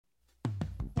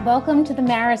Welcome to the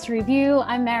Maris Review.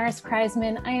 I'm Maris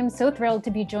Kreisman. I am so thrilled to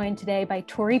be joined today by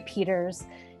Torrey Peters.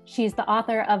 She's the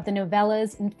author of the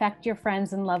novellas Infect Your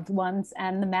Friends and Loved Ones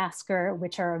and The Masker,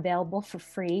 which are available for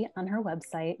free on her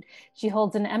website. She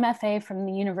holds an MFA from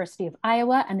the University of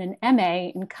Iowa and an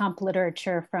MA in Comp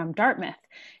Literature from Dartmouth.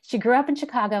 She grew up in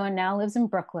Chicago and now lives in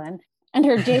Brooklyn. And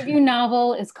her debut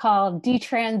novel is called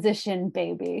Detransition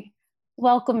Baby.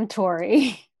 Welcome,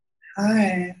 Torrey.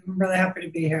 Hi, I'm really happy to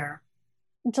be here.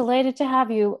 Delighted to have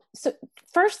you. So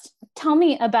first, tell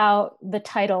me about the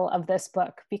title of this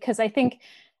book, because I think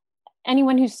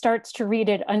anyone who starts to read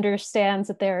it understands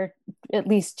that there are at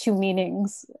least two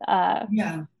meanings.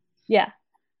 Yeah. Yeah.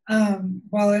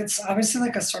 Well, it's obviously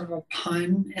like a sort of a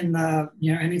pun in the,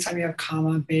 anytime you have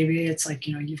comma, baby, it's like,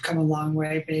 you've come a long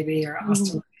way, baby, or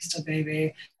hasta la vista,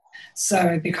 baby. So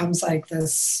it becomes like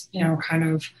this, kind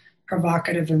of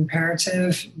provocative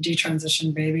imperative,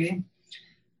 detransition baby.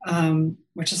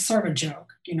 Which is sort of a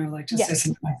joke, like to say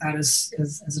something like that is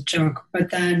a joke.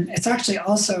 But then it's actually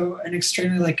also an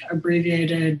extremely like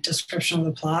abbreviated description of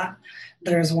the plot.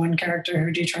 There's one character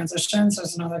who detransitions,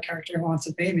 there's another character who wants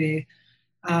a baby.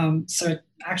 So it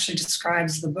actually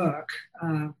describes the book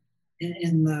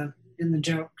in the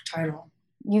joke title.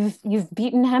 You've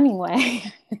beaten Hemingway.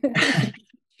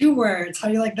 2 words. How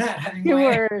do you like that,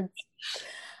 Hemingway? 2 words.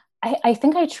 I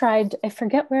think I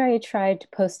forget where I tried to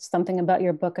post something about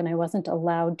your book and I wasn't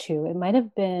allowed to. It might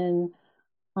have been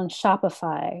on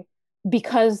Shopify,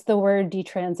 because the word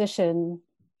detransition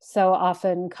so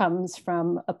often comes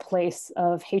from a place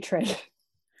of hatred.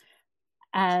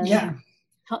 And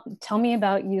tell me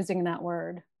about using that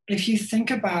word. If you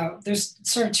think about, there's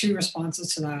sort of 2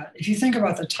 responses to that. If you think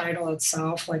about the title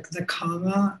itself, like the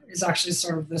comma is actually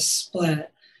sort of this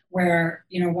split where,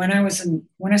 when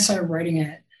I started writing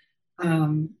it,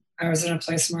 I was in a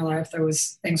place in my life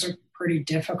that things were pretty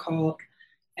difficult.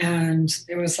 And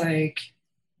it was like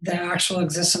the actual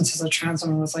existence as a trans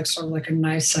woman was like sort of like a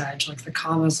knife's edge, like the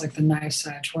comma is like the knife's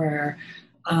edge, where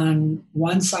on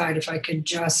one side, if I could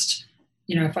just,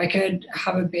 if I could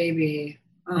have a baby,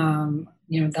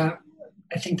 that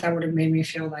I think that would have made me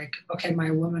feel like, okay, my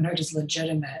womanhood is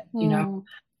legitimate, and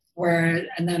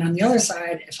then on the other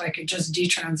side, if I could just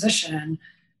detransition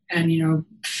and,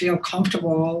 feel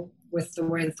comfortable with the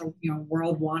way that the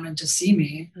world wanted to see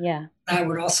me, that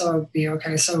would also be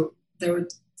okay. So there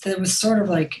was sort of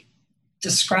like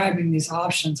describing these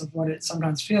options of what it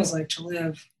sometimes feels like to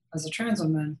live as a trans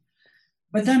woman.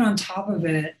 But then on top of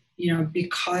it,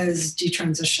 because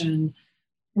detransition,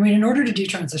 in order to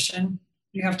detransition,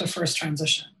 you have to first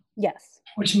transition. Yes.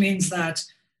 Which means that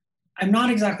I'm not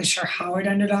exactly sure how it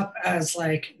ended up as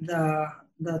like the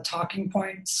talking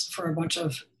points for a bunch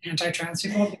of anti-trans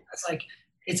people, because like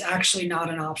it's actually not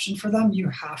an option for them. You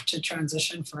have to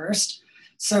transition first.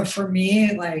 So for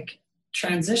me, like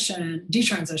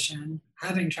detransition,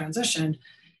 having transitioned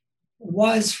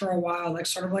was for a while like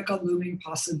sort of like a looming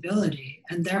possibility.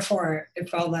 And therefore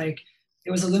it felt like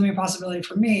it was a looming possibility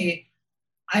for me.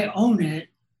 I own it.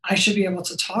 I should be able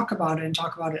to talk about it and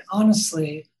talk about it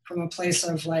honestly from a place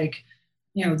of like,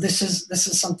 this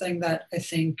is something that I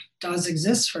think does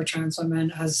exist for trans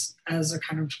women as a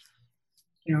kind of,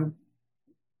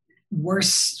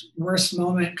 worst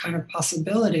moment kind of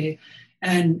possibility.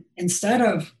 And instead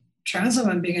of trans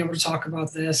women being able to talk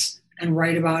about this and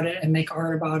write about it and make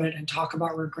art about it and talk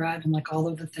about regret and like all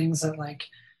of the things that like,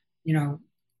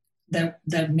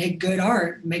 that make good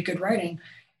art, make good writing,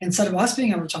 instead of us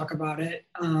being able to talk about it,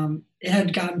 it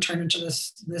had gotten turned into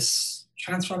this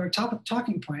transphobic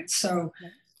talking point. So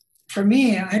for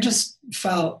me, I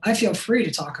feel free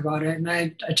to talk about it. And I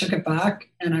took it back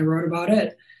and I wrote about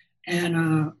it.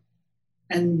 And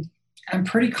I'm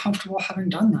pretty comfortable having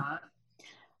done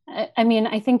that. I mean,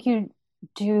 I think you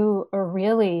do a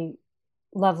really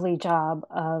lovely job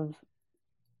of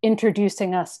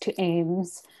introducing us to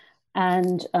Ames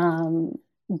and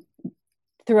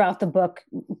throughout the book,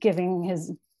 giving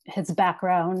his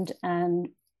background and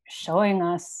showing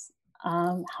us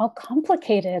how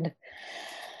complicated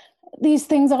these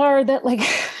things are, that like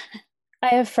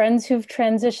I have friends who've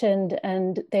transitioned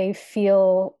and they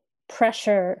feel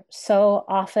pressure so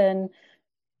often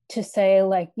to say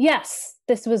like, yes,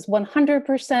 this was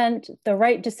 100% the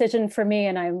right decision for me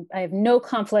and I have no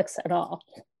conflicts at all.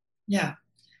 Yeah.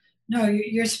 No,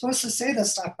 you're supposed to say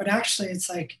this stuff, but actually it's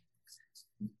like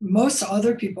most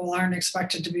other people aren't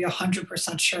expected to be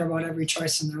 100% sure about every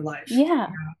choice in their life. Yeah.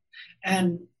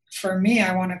 And for me,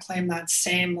 I want to claim that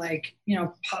same like,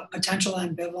 potential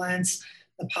ambivalence,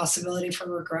 the possibility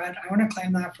for regret. I want to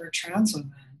claim that for trans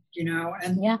women,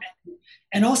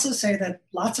 and also say that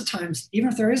lots of times, even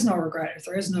if there is no regret, if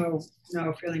there is no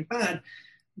feeling bad,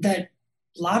 that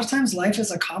a lot of times life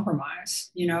is a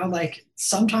compromise, like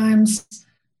sometimes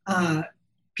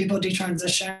people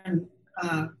detransition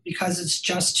because it's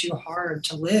just too hard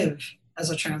to live as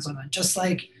a trans woman. Just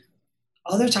like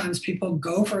other times people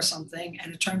go for something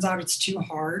and it turns out it's too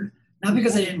hard, not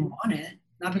because they didn't want it,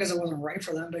 not because it wasn't right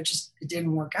for them, but it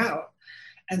didn't work out.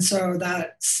 And so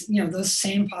that's, those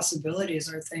same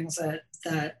possibilities are things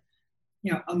that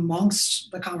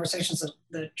amongst the conversations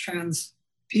that trans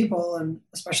people, and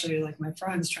especially like my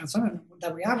friends, trans women,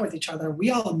 that we have with each other, we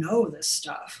all know this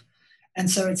stuff. And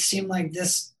so it seemed like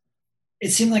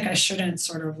I shouldn't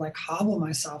sort of like hobble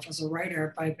myself as a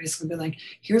writer by basically being like,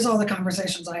 here's all the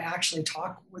conversations I actually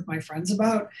talk with my friends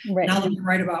about. Right. Now let me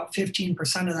write about 15%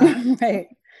 of that, right.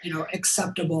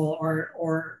 Acceptable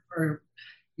or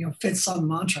fit some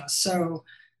mantra. So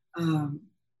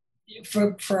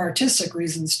for artistic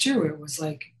reasons too, it was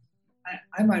like,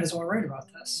 I might as well write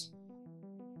about this.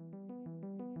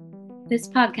 This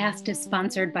podcast is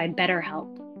sponsored by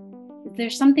BetterHelp. Is there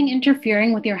something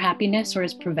interfering with your happiness or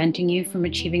is preventing you from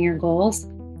achieving your goals?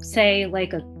 Say,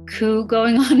 like a coup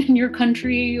going on in your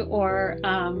country, or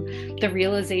the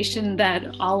realization that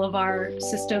all of our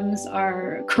systems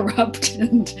are corrupt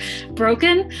and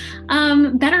broken?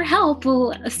 BetterHelp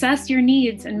will assess your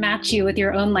needs and match you with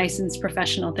your own licensed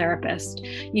professional therapist.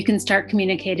 You can start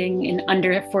communicating in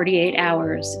under 48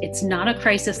 hours. It's not a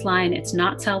crisis line. It's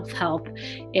not self-help.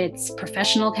 It's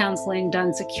professional counseling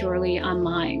done securely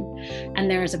online. And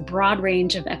there's a broad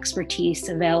range of expertise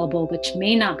available, which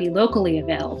may not be locally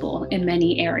available in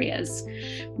many areas.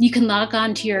 You can log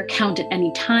on to your account at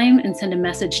any time and send a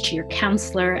message to your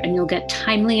counselor, and you'll get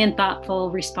timely and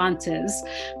thoughtful responses.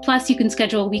 Plus, you can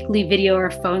schedule weekly video or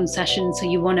phone sessions so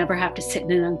you won't ever have to sit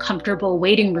in an uncomfortable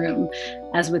waiting room,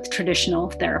 as with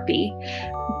traditional therapy.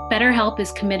 BetterHelp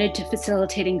is committed to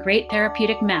facilitating great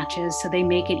therapeutic matches, so they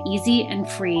make it easy and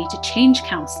free to change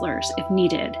counselors if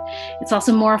needed. It's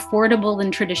also more affordable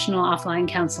than traditional offline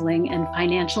counseling, and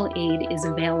financial aid is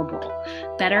available.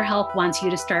 BetterHelp wants you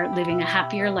to start living a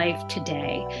happier life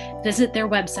today. Visit their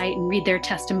website and read their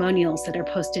testimonials that are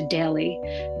posted daily.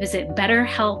 Visit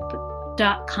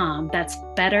BetterHelp.com, that's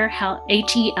BetterHelp,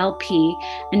 H-E-L-P,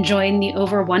 and join the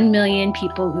over 1 million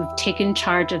people who've taken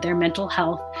charge of their mental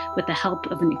health with the help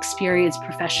of an experienced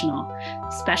professional.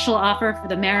 Special offer for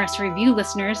the Maris Review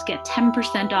listeners: get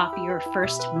 10% off your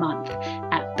first month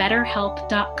at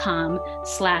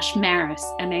betterhelp.com/Maris,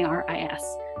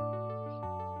 M-A-R-I-S.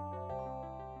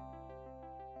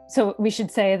 So we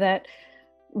should say that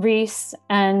Reese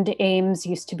and Ames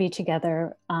used to be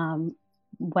together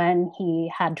when he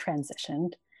had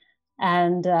transitioned.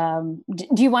 And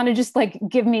do you want to just like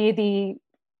give me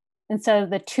instead of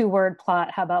the 2-word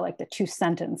plot, how about like the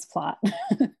 2-sentence plot?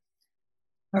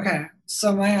 Okay,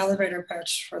 so my elevator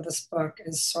pitch for this book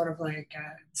is sort of like,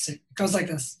 it goes like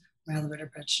this, my elevator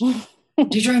pitch.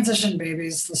 Detransition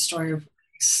Babies, the story of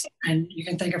Reese, and you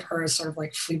can think of her as sort of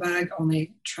like Fleabag,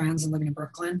 only trans and living in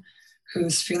Brooklyn,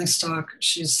 who's feeling stuck.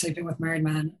 She's sleeping with married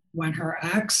men when her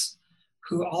ex,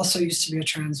 who also used to be a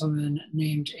trans woman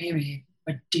named Amy,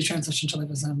 but detransitioned to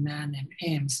live as a man named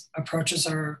Ames, approaches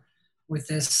her with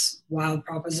this wild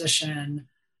proposition.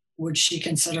 Would she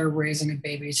consider raising a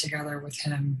baby together with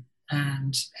him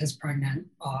and his pregnant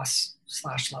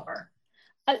boss/lover?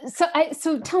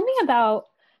 So tell me about,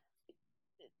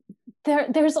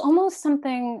 there's almost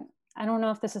something, I don't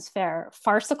know if this is fair,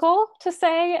 farcical to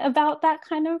say about that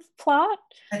kind of plot.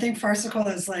 I think farcical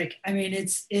is like, I mean,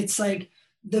 it's like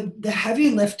the heavy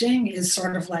lifting is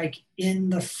sort of like in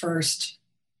the first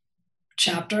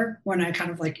chapter when I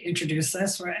kind of like introduce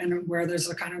this, where there's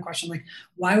a kind of question like,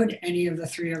 why would any of the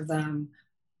three of them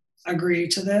agree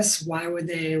to this? Why would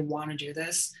they want to do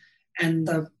this? And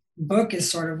the book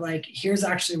is sort of like, here's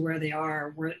actually where they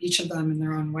are, where each of them in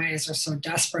their own ways are so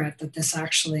desperate that this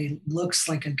actually looks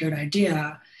like a good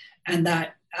idea. And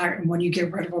that when you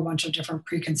get rid of a bunch of different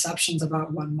preconceptions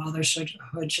about what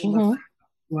motherhood should look like,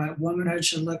 what womanhood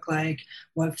should look like,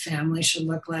 what family should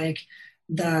look like,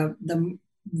 then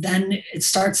it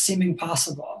starts seeming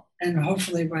possible. And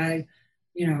hopefully by,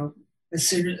 as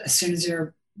soon as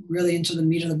you're really into the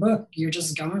meat of the book, you're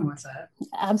just going with it.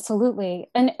 Absolutely.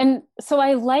 And so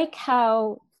I like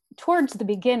how towards the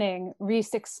beginning,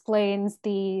 Reese explains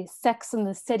the Sex and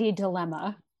the City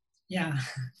dilemma. Yeah.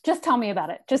 Just tell me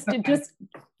about it.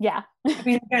 Yeah. I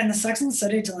mean, again, the Sex and the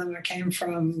City dilemma came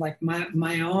from like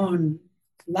my own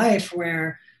life,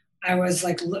 where I was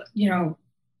like,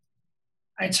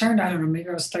 I turned, I don't know, maybe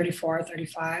I was 34,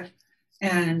 35.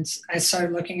 And I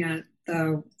started looking at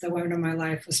the women in my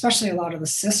life, especially a lot of the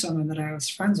cis women that I was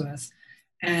friends with.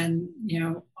 And,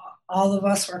 all of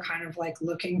us were kind of like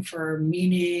looking for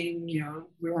meaning.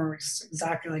 We weren't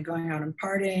exactly like going out and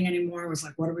partying anymore. It was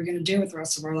like, what are we going to do with the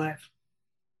rest of our life?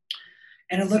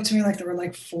 And it looked to me like there were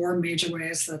like four major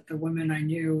ways that the women I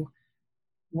knew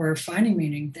were finding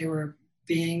meaning. They were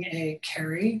being a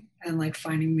Carrie and like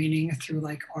finding meaning through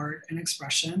like art and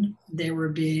expression. They were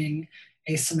being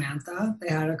a Samantha, they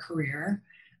had a career.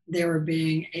 They were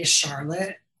being a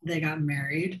Charlotte, they got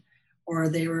married, or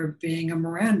they were being a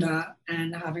Miranda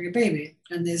and having a baby.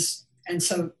 And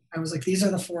so I was like, these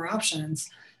are the four options.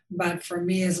 But for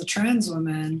me as a trans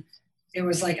woman, it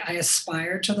was like I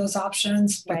aspired to those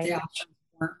options, but the options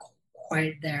weren't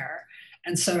quite there.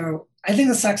 And so I think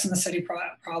the Sex and the City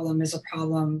problem is a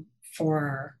problem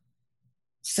for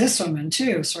cis women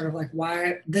too, sort of like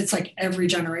why that's like every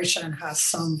generation has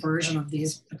some version of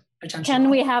these potential. Can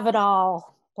we have it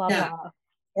all? Blah, yeah. Blah.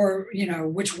 Or,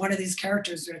 which one of these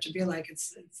characters do you have to be like?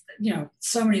 It's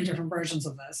so many different versions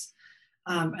of this.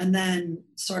 And then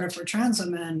sort of for trans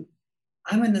women,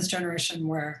 I'm in this generation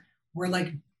where we're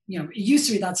like, it used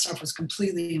to be that stuff was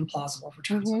completely implausible for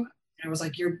trans women. And it was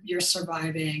like, you're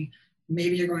surviving,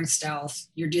 maybe you're going stealth,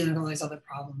 you're dealing with all these other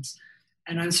problems.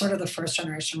 And I'm sort of the first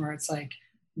generation where it's like,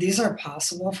 these are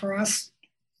possible for us,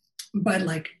 but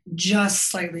like just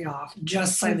slightly off,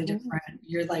 just slightly different.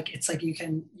 You're like, it's like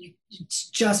it's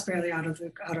just barely out of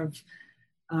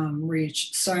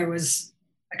reach. So I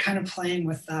kind of playing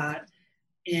with that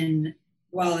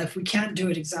well, if we can't do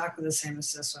it exactly the same as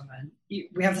cis women,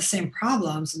 we have the same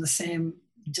problems and the same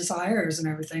desires and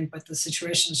everything, but the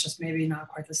situation is just maybe not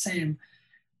quite the same.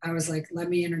 I was like, let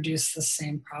me introduce the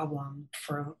same problem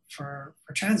for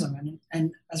trans women.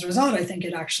 And as a result, I think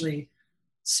it actually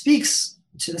speaks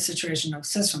to the situation of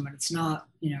cis women. It's not,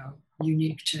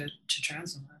 unique to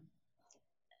trans women.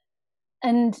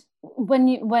 And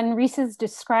when Reese is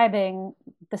describing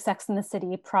the Sex and the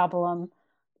City problem,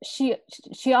 she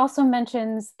also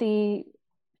mentions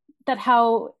that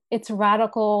how it's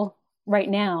radical right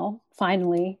now,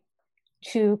 finally,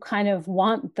 to kind of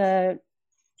want the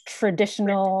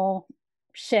traditional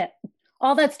shit,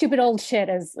 all that stupid old shit,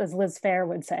 as Liz Phair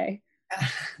would say.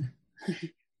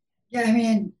 Yeah, I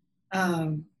mean,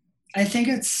 I think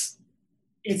it's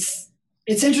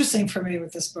interesting for me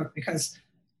with this book because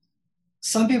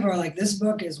some people are like, this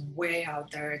book is way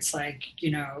out there. It's like,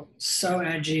 so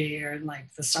edgy, or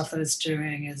like the stuff that it's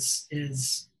doing is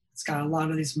it's got a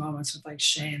lot of these moments with like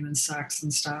shame and sex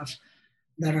and stuff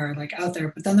that are like out there.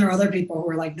 But then there are other people who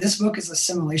are like, this book is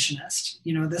assimilationist.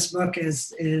 This book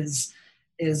is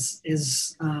the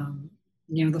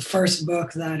first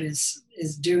book that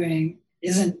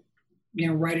isn't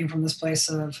writing from this place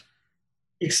of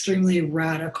extremely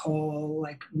radical,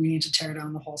 like we need to tear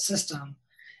down the whole system.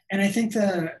 And I think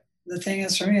the thing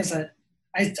is for me is that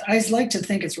I like to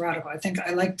think it's radical.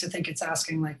 I like to think it's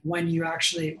asking like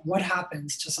what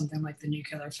happens to something like the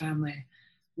nuclear family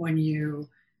when you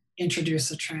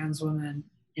introduce a trans woman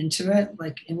into it?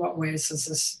 Like in what ways does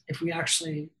this, if we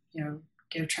actually,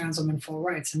 give trans women full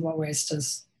rights, in what ways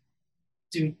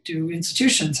do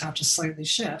institutions have to slightly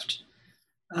shift?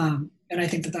 And I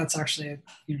think that's actually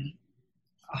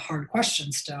a hard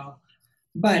question still.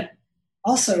 But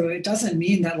also, it doesn't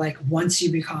mean that like once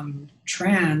you become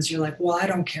trans, you're like, well, I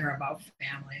don't care about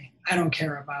family. I don't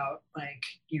care about like,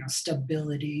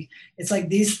 stability. It's like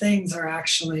these things are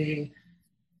actually,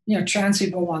 trans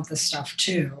people want this stuff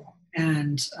too.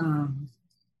 And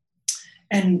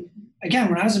again,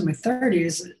 when I was in my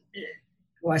 30s,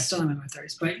 I still am in my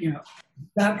 30s, but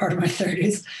that part of my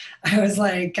 30s, I was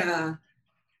like, I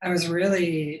was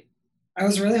really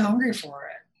hungry for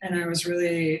it. And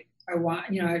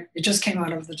it just came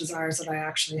out of the desires that I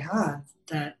actually had,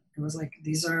 that it was like,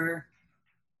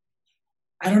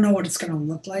 I don't know what it's going to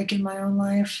look like in my own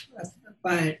life,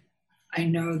 but I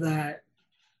know that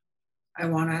I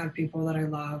want to have people that I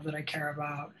love, that I care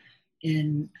about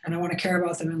and I want to care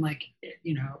about them in like,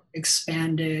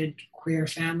 expanded queer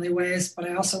family ways, but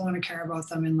I also want to care about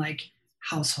them in like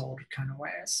household kind of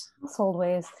ways. Household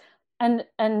ways. And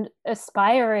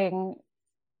aspiring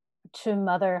to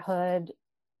motherhood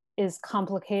is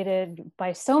complicated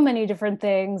by so many different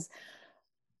things.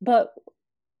 But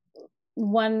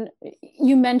when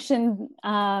you mentioned,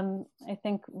 I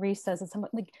think Reese says it's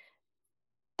somewhat like,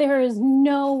 there is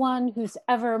no one who's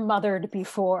ever mothered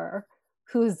before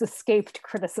who's escaped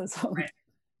criticism.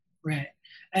 Right.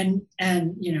 And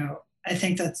I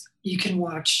think that's, you can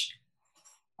watch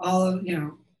all of,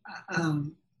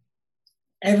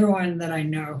 everyone that I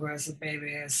know who has a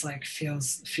baby is like,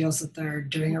 feels that they're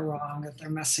doing it wrong, that they're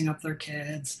messing up their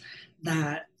kids,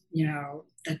 that,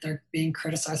 that they're being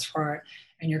criticized for it,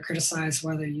 and you're criticized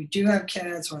whether you do have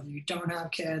kids, whether you don't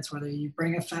have kids, whether you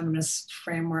bring a feminist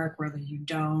framework, whether you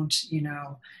don't, you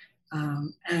know,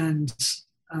 um, and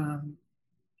um,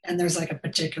 and there's like a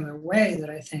particular way that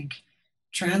I think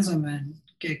trans women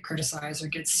get criticized or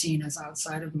get seen as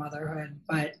outside of motherhood.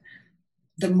 But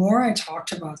the more I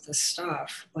talked about this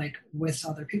stuff, like with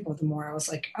other people, the more I was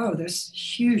like, oh, there's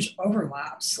huge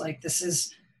overlaps. Like this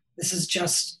is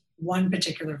just one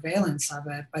particular valence of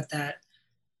it, but that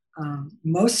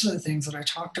most of the things that I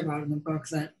talked about in the book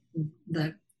that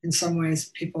in some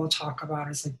ways people talk about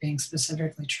as like being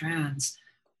specifically trans,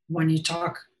 when you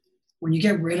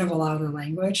get rid of a lot of the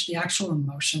language, the actual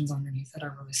emotions underneath it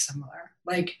are really similar.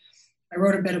 Like I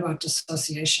wrote a bit about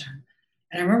dissociation,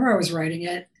 and I remember I was writing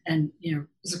it, and you know, it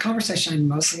was a conversation I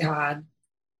mostly had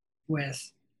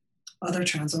with other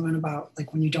trans women about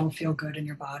like when you don't feel good in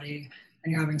your body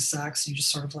and you're having sex, you just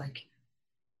sort of like,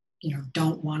 you know,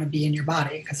 don't want to be in your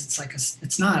body because it's like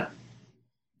it's not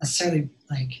necessarily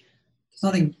like there's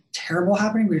nothing terrible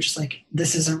happening, but you're just like,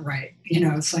 this isn't right, you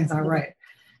know, it's like not right.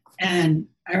 And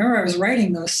I remember I was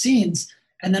writing those scenes,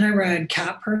 and then I read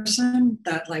Cat Person,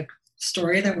 that like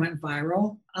story that went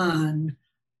viral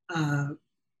uh,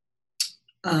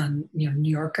 on you know New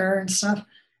Yorker and stuff.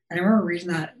 And I remember reading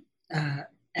that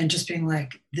and just being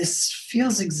like, this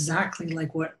feels exactly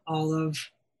like what all of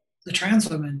the trans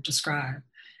women describe,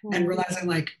 and realizing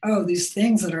like, oh, these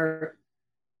things that are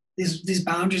these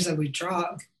boundaries that we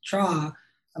draw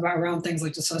about around things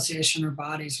like dissociation or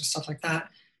bodies or stuff like that,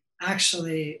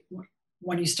 actually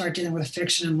when you start dealing with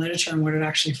fiction and literature and what it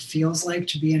actually feels like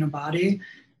to be in a body,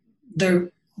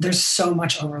 there's so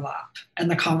much overlap, and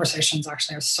the conversations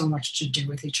actually have so much to do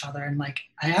with each other. And like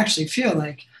I actually feel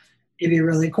like it'd be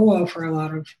really cool for a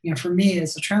lot of, you know, for me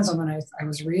as a trans woman, I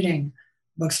was reading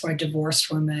books by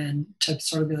divorced women to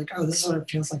sort of be like, oh, this is what it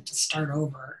feels like to start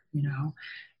over, you know,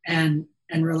 and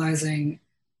realizing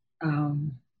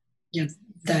you know,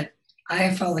 that I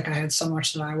felt like I had so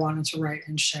much that I wanted to write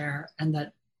and share, and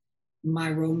that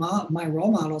my role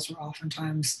models were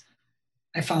oftentimes,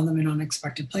 I found them in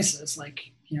unexpected places,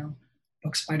 like, you know,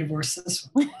 books by divorces.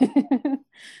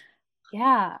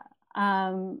 Yeah.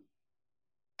 I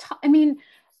mean,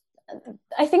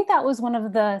 I think that was one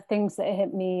of the things that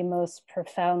hit me most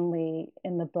profoundly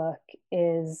in the book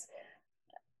is,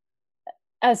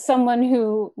 as someone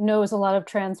who knows a lot of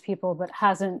trans people but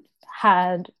hasn't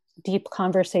had deep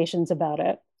conversations about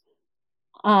it,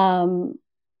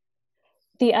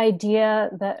 the idea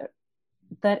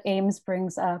that Ames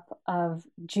brings up of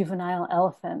juvenile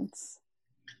elephants,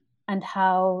 and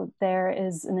how there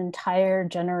is an entire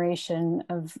generation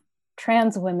of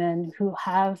trans women who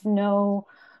have no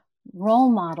role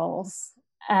models.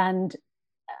 And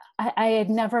I had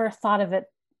never thought of it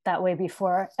that way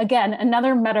before. Again,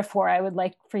 another metaphor I would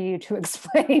like for you to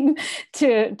explain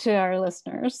to our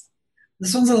listeners.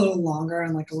 This one's a little longer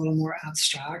and like a little more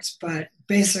abstract, but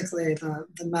basically the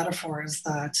metaphor is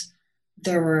that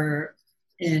there were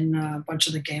in a bunch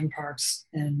of the game parks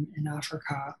in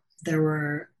Africa, there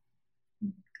were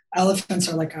elephants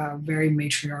are like a very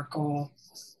matriarchal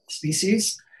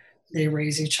species. They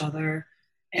raise each other,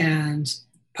 and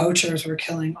poachers were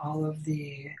killing all of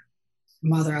the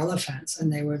mother elephants,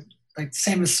 and they would, like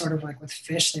same as sort of like with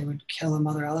fish, they would kill a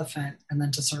mother elephant and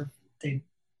then to sort of they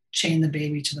chain the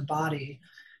baby to the body,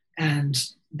 and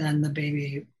then the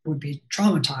baby would be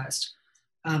traumatized,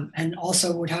 and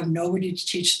also would have nobody to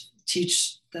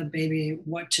teach the baby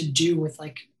what to do with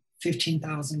like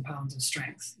 15,000 pounds of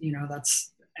strength, you know.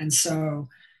 That's, and so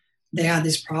they had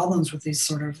these problems with these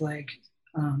sort of like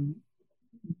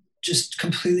just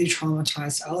completely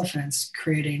traumatized elephants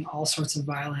creating all sorts of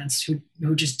violence,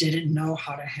 who just didn't know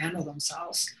how to handle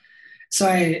themselves. So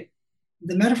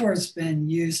the metaphor has been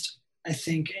used, I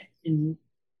think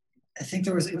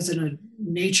it was in a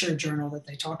nature journal that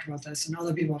they talked about this, and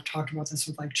other people have talked about this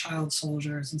with like child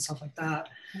soldiers and stuff like that.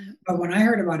 Mm-hmm. But when I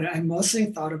heard about it, I mostly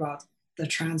thought about the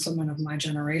trans women of my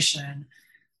generation,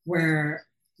 where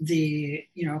the,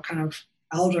 you know, kind of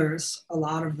elders, a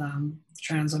lot of them,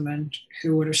 trans women,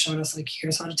 who would have showed us like,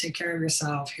 here's how to take care of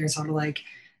yourself, here's how to like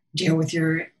deal with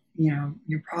your, you know,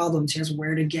 your problems, here's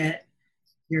where to get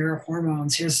your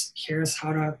hormones, here's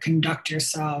how to conduct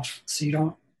yourself so you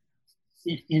don't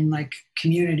in like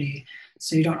community,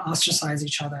 so you don't ostracize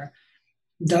each other.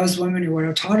 Those women who would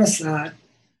have taught us that,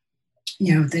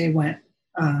 you know,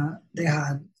 they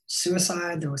had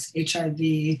suicide, there was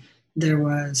HIV, there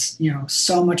was, you know,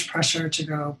 so much pressure to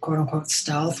go quote unquote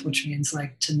stealth, which means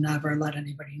like to never let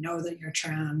anybody know that you're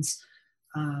trans.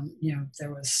 You know,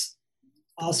 there was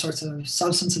all sorts of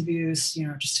substance abuse, you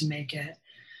know, just to make it.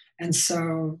 And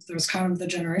so there was kind of the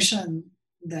generation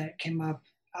that came up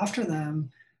after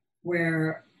them,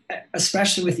 where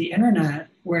especially with the internet,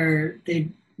 where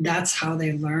that's how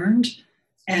they learned.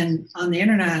 And on the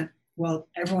internet, well,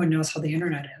 everyone knows how the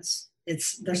internet is.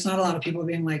 There's not a lot of people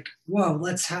being like, whoa,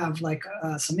 let's have like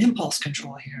some impulse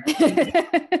control here.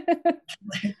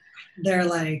 They're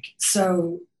like,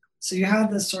 so you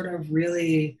had this sort of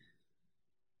really,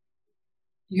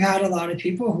 you had a lot of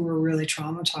people who were really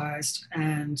traumatized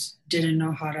and didn't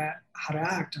know how to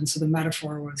act. And so the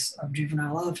metaphor was of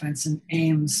juvenile elephants, and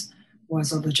Ames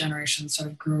was of the generation that sort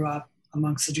of grew up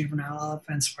amongst the juvenile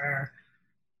elephants, where,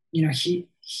 you know,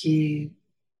 he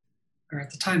or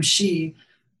at the time she,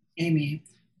 Amy,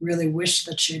 really wished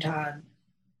that she'd had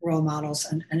role models,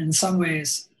 and in some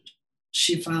ways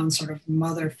she found sort of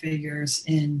mother figures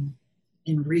in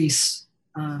Reese,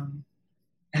 and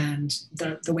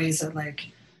the ways that like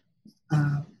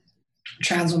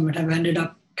trans women have ended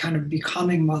up kind of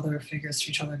becoming mother figures to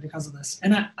each other because of this.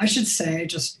 And I should say,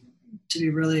 just to be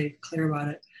really clear about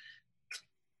it,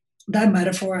 that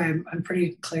metaphor I'm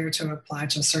pretty clear to apply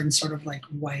to a certain sort of like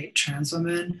white trans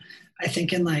women. I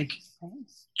think in like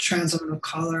trans women of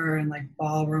color and like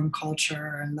ballroom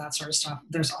culture and that sort of stuff,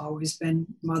 there's always been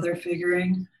mother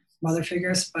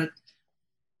figures, but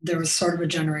there was sort of a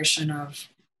generation of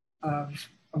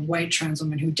white trans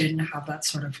women who didn't have that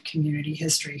sort of community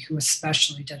history, who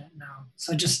especially didn't know.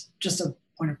 So just a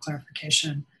point of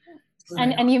clarification.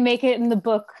 And you make it in the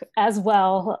book as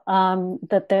well,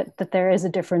 that there is a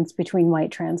difference between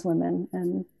white trans women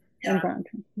and brown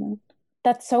trans women.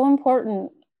 That's so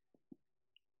important.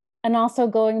 And also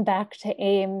going back to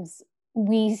Ames,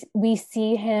 we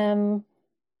see him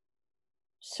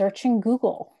searching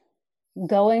Google,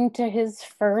 going to his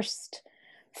first,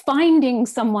 finding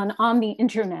someone on the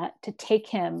internet to take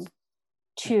him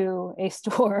to a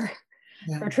store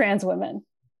for trans women.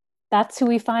 That's who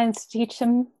he finds to teach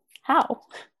him how.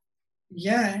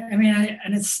 Yeah, I mean,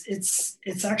 and it's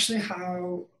actually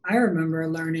how I remember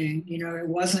learning. You know, it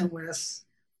wasn't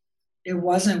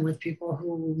with people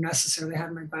who necessarily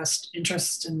had my best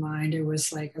interests in mind. It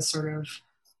was like a sort of,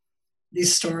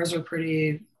 these stores were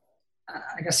pretty,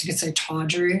 I guess you could say,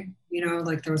 tawdry. You know,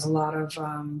 like there was a lot of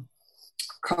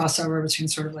crossover between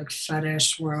sort of like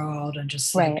fetish world and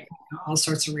just like all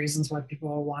sorts of reasons why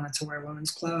people wanted to wear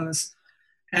women's clothes.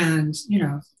 And, you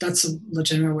know, that's a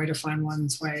legitimate way to find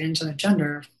one's way into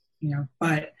gender, you know,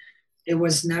 but it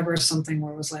was never something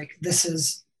where it was like, this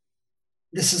is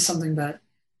something that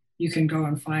you can go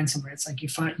and find somebody. It's like you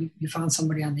found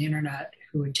somebody on the internet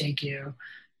who would take you.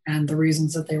 And the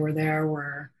reasons that they were there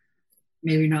were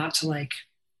maybe not to like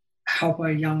help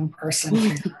a young person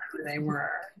figure out who they were,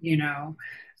 you know?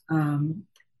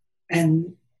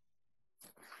 And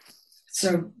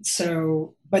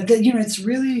so, but you know, it's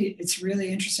really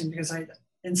interesting because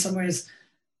in some ways,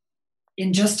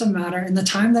 in just a matter, in the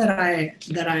time that I,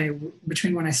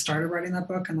 between when I started writing that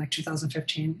book in like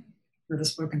 2015, for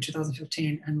this book in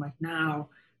 2015, and like now,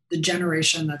 the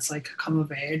generation that's like come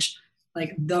of age,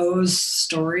 like those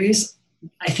stories,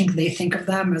 I think they think of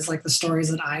them as like the stories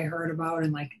that I heard about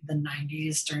in like the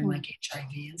 90s during like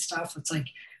HIV and stuff. It's like,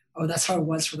 oh, that's how it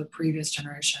was for the previous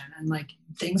generation. And like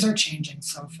things are changing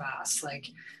so fast. Like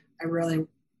I really,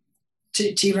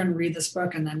 to even read this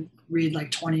book and then read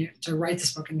like to write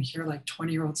this book and hear like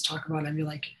 20-year-olds talk about it and be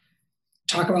like,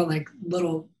 talk about like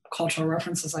little cultural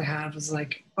references I have is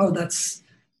like, oh, that's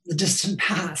the distant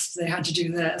past. They had to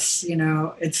do this, you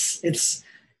know, it's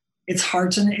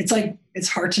heartening. It's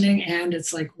heartening and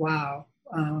it's like, wow.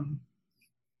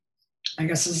 I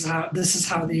guess this is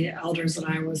how the elders that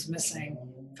I was missing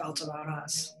felt about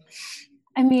us.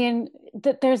 I mean,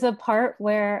 there's a part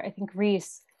where I think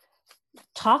Reese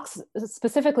talks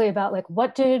specifically about like,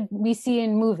 what did we see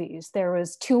in movies? There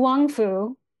was Tu Wong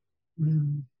Fu,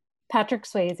 Patrick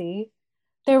Swayze.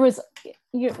 There was,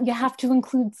 you have to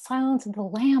include Silence of the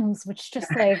Lambs, which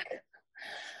just like,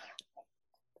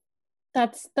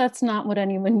 that's not what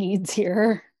anyone needs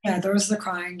here. Yeah, there was The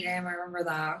Crying Game. I remember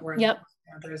that. Where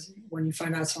there's, when you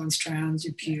find out someone's trans,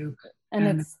 you puke.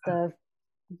 And it's the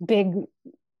big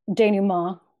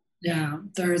denouement. Yeah,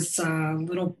 there's I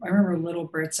remember Little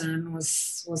Britain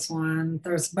was one.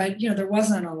 But you know, there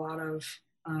wasn't a lot of,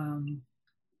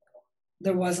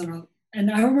 and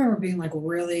I remember being like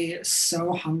really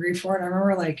so hungry for it. I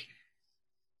remember like,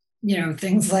 you know,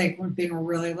 things like being a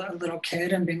really little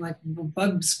kid and being like,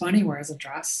 Bugs Bunny wears a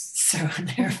dress. So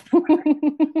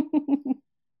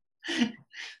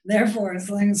therefore, it's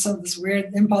like, so this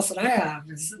weird impulse that I have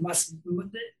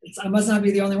I must not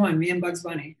be the only one, me and Bugs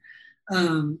Bunny.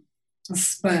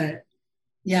 But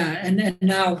yeah, and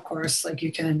now of course, like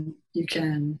you can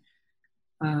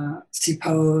see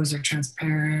pose or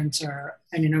transparent or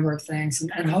any number of things.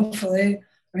 And hopefully,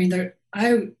 I mean,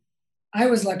 I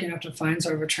was lucky enough to find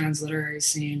sort of a trans literary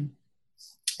scene.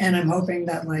 And I'm hoping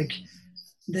that like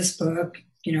this book,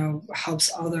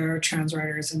 helps other trans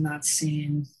writers in that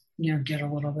scene, get a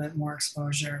little bit more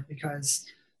exposure, because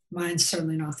mine's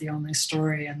certainly not the only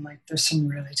story. And like, there's some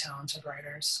really talented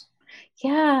writers.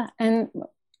 Yeah. And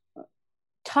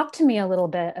talk to me a little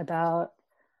bit about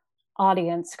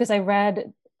audience, because I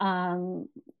read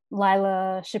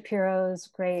Lila Shapiro's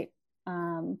great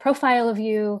profile of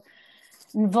you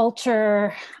in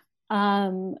Vulture,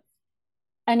 and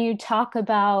you talk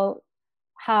about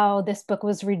how this book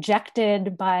was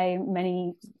rejected by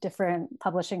many different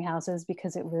publishing houses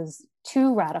because it was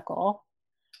too radical,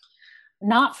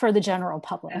 not for the general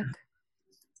public.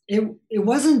 It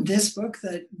wasn't this book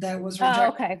that was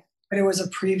rejected, okay. But it was a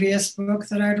previous book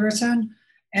that I'd written,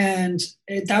 and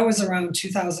that was around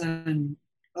 2011.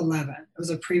 It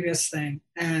was a previous thing,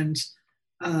 and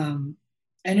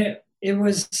it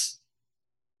was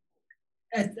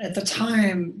at the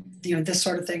time, this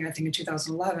sort of thing. I think in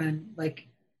 2011, like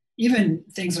even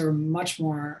things that were much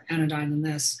more anodyne than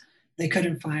this, they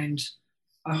couldn't find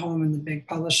a home in the big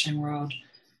publishing world.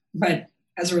 But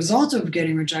as a result of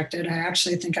getting rejected, I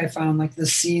actually think I found like the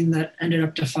scene that ended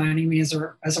up defining me as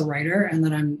a writer, and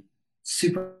that I'm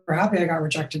super happy I got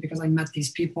rejected, because I met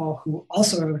these people who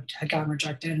also had gotten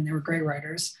rejected, and they were great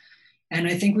writers. And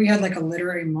I think we had like a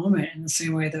literary moment in the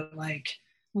same way that like,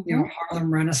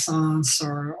 Harlem Renaissance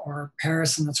or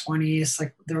Paris in the 20s,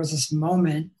 like there was this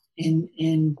moment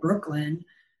in Brooklyn.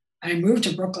 I moved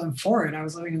to Brooklyn for it. I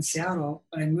was living in Seattle,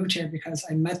 but I moved here because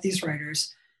I met these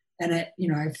writers, and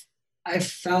I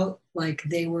felt like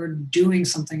they were doing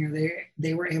something, or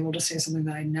they were able to say something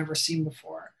that I'd never seen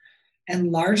before.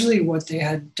 And largely what they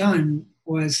had done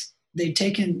was they'd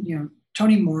taken,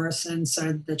 Toni Morrison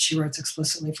said that she writes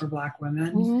explicitly for Black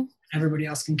women. Mm-hmm. Everybody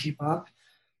else can keep up.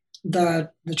 The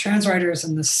trans writers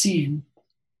in the scene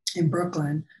in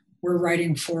Brooklyn were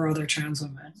writing for other trans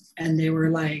women. And they were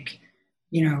like,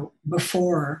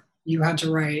 before you had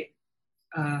to write,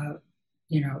 40%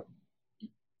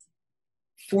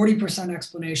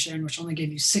 explanation, which only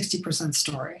gave you 60%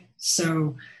 story.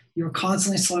 So you were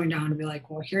constantly slowing down to be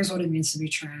like, well, here's what it means to be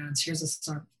trans. Here's et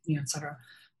cetera.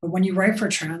 But when you write for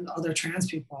other trans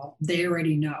people, they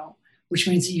already know, which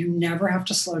means that you never have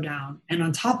to slow down. And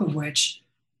on top of which,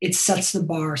 it sets the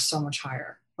bar so much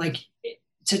higher. Like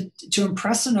to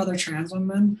impress another trans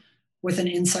woman with an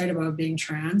insight about being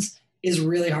trans is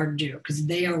really hard to do, because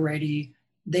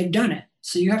they've done it.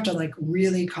 So you have to like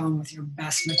really come with your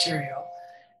best material.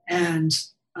 And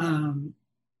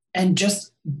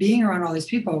just being around all these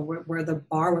people where the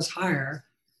bar was higher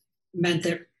meant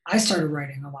that I started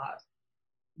writing a lot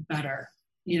better,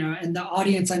 and the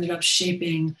audience ended up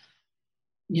shaping,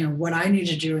 what I need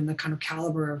to do in the kind of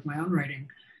caliber of my own writing.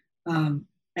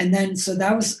 And then, so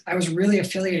I was really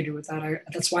affiliated with that.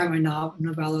 That's why my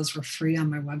novellas were free on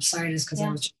my website, is because I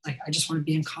was just like, I just want to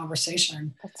be in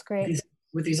conversation. That's great.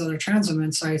 With these other trans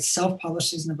women. So I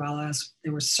self-published these novellas. They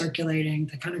were circulating.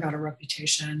 They kind of got a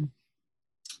reputation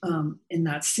in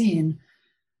that scene.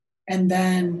 And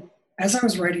then as I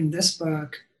was writing this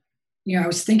book, I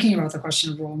was thinking about the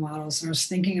question of role models, and I was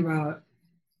thinking about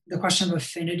the question of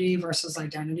affinity versus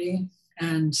identity,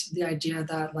 and the idea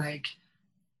that like,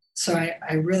 so I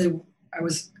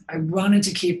wanted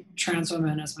to keep trans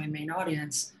women as my main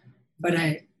audience, but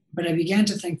I began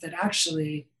to think that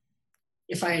actually,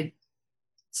 if I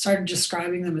started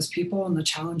describing them as people and the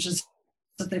challenges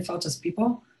that they felt as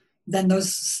people, then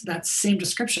that same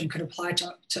description could apply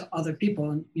to other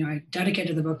people. And I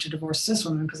dedicated the book to divorced cis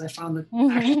women, because I found that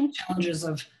actually the challenges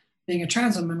of being a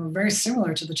trans woman were very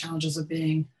similar to the challenges of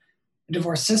being a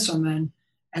divorced cis woman,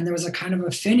 and there was a kind of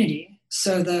affinity.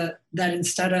 So that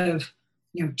instead of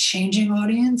changing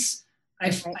audience, I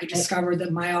discovered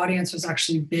that my audience was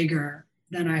actually bigger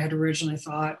than I had originally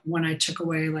thought, when I took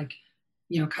away like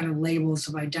kind of labels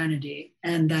of identity.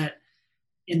 And that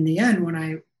in the end, when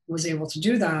I was able to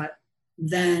do that,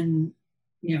 then,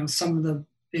 some of the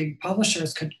big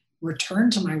publishers could return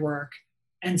to my work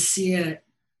and see it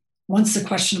once the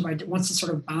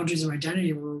sort of boundaries of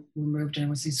identity were removed, and it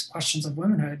was these questions of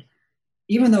womanhood,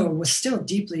 even though it was still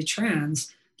deeply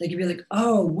trans, they could be like,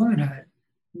 oh, womanhood,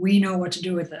 we know what to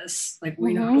do with this. Like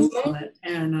we know how to sell it.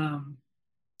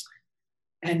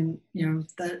 And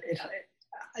that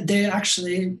they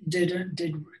actually did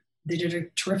a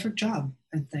terrific job,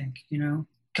 I think,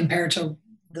 compared to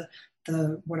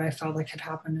the what I felt like had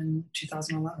happened in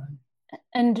 2011.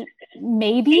 And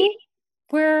maybe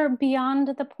we're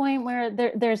beyond the point where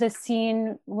there's a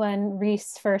scene when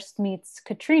Reese first meets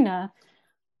Katrina,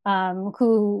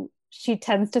 who she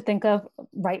tends to think of,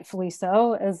 rightfully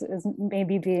so, as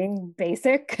maybe being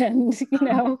basic and,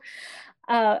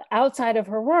 outside of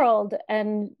her world.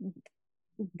 And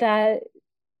that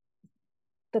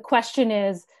the question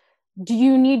is, do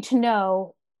you need to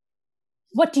know,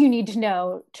 what do you need to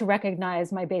know to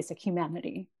recognize my basic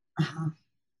humanity? Uh-huh.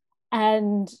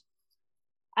 And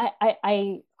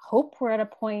I hope we're at a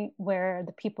point where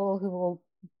the people who will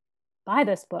buy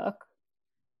this book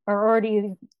are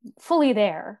already fully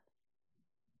there.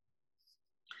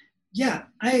 Yeah,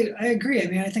 I agree. I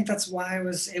mean, I think that's why I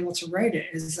was able to write it,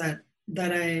 is that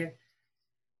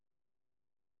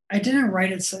I didn't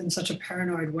write it in such a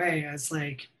paranoid way as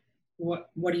like,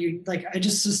 what do you like? I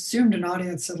just assumed an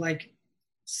audience that like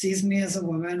sees me as a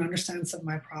woman, understands that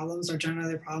my problems are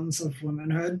generally problems of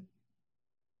womanhood,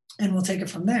 and will take it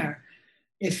from there.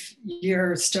 If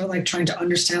you're still like trying to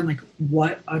understand like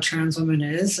what a trans woman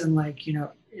is, and like,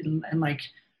 and like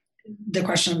the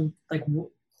question of like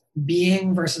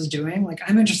being versus doing, like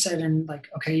I'm interested in like,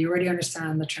 okay, you already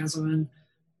understand the trans woman,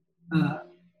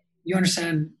 you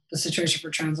understand the situation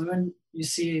for trans women, you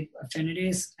see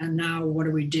affinities, and now what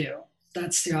do we do?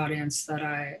 That's the audience that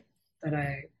I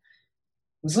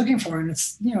was looking for, and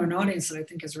it's an audience that I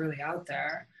think is really out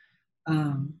there.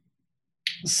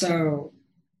 So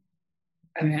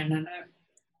I mean, and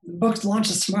the book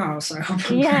launches tomorrow, so I hope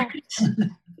I'm Yeah.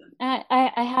 right.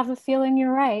 I have a feeling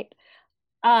you're right.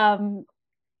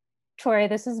 Torrey,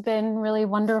 this has been really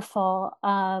wonderful.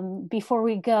 Before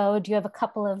we go, do you have a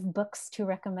couple of books to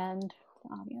recommend to the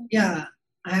audience? Yeah,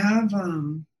 I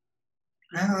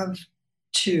have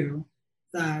two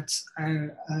that I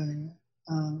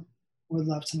would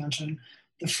love to mention.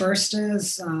 The first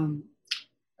is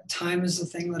Time is the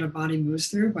Thing That a Body Moves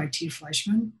Through by T.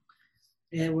 Fleischman.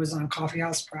 It was on Coffee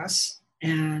House Press.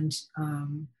 And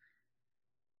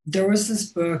there was this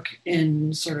book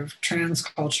in sort of trans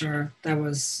culture that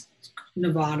was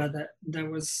Nevada that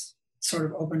was sort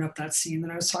of opened up that scene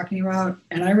that I was talking about.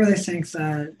 And I really think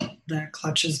that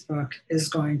Clutch's book is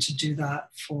going to do that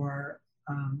for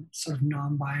sort of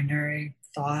non-binary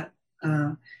thought.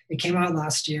 It came out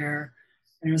last year,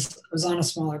 and it was on a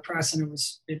smaller press, and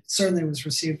it certainly was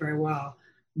received very well.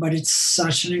 But it's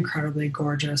such an incredibly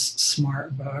gorgeous,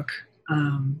 smart book.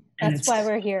 That's why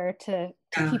we're here to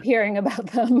keep hearing about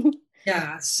them.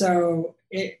 Yeah. So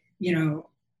if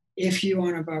you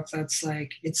want a book that's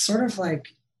like, it's sort of like,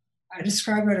 I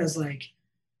describe it as like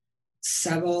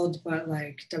Sebald, but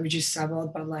like W.G.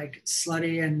 Sebald, but like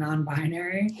slutty and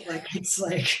non-binary. Like it's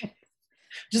like,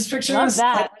 just picture Love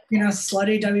that.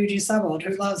 Slutty W.G. Sebald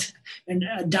who loves and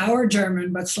a dour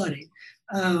German but slutty.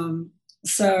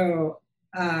 So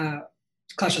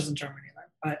Clutch isn't German either,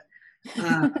 but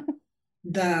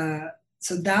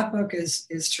so that book is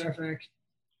terrific.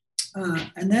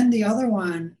 And then the other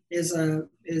one is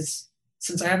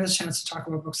since I have this chance to talk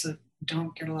about books that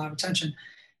don't get a lot of attention,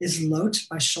 is Lot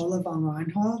by Schola von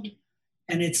Reinhold,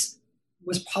 and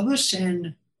was published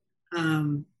in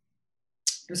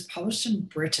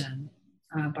Britain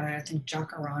by, I think,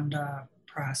 Jacaranda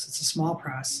Press. It's a small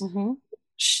press. Mm-hmm.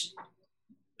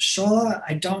 Schola,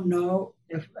 I don't know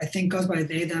if, I think goes by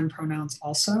they them pronouns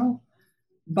also,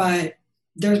 but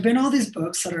there's been all these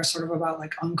books that are sort of about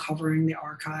like uncovering the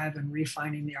archive and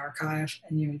refining the archive.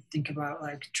 And you think about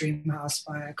like Dream House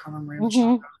by Carmen Maria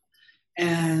Machado. Mm-hmm.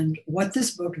 And what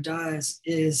this book does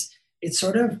is it's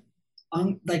sort of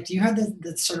like you had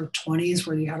the sort of 20s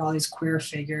where you had all these queer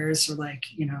figures, or like,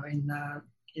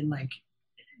 in like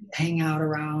hang out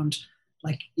around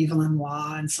like Evelyn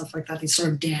Waugh and stuff like that, these sort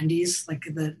of dandies, like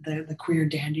the queer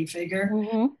dandy figure.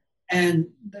 Mm-hmm. And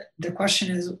the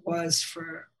question was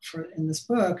for in this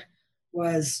book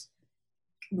was,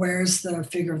 where's the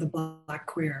figure of the Black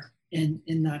queer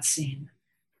in that scene?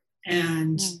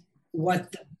 And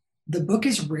what the book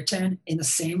is written in the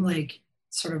same like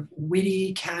sort of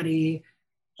witty, catty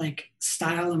like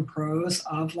style and prose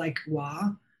of like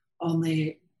Waugh,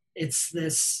 only it's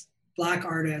this Black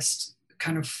artist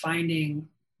kind of finding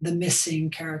the missing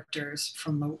characters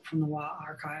from the Waugh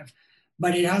archive.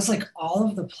 But it has like all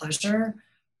of the pleasure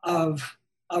of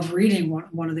reading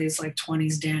one of these like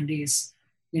 20s dandies,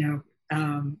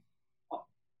 and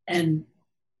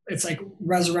it's like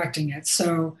resurrecting it.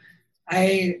 So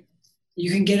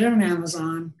you can get it on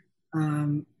Amazon,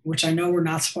 which I know we're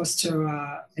not supposed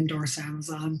to endorse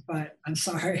Amazon, but I'm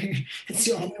sorry, it's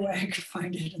the only way I could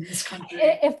find it in this country.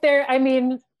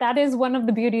 That is one of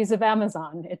the beauties of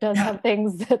Amazon. It does have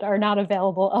things that are not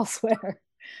available elsewhere.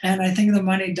 And I think the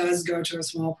money does go to a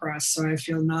small press, so I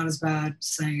feel not as bad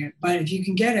saying it. But if you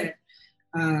can get it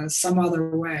some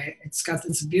other way, it's got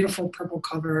this beautiful purple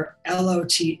cover,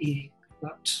 Lote,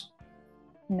 Lote.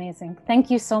 Amazing.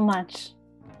 Thank you so much.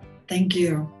 Thank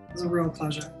you. It was a real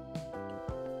pleasure.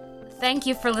 Thank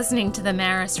you for listening to the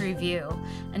Maris Review,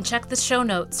 and check the show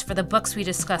notes for the books we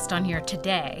discussed on here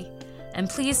today. And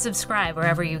please subscribe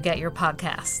wherever you get your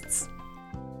podcasts.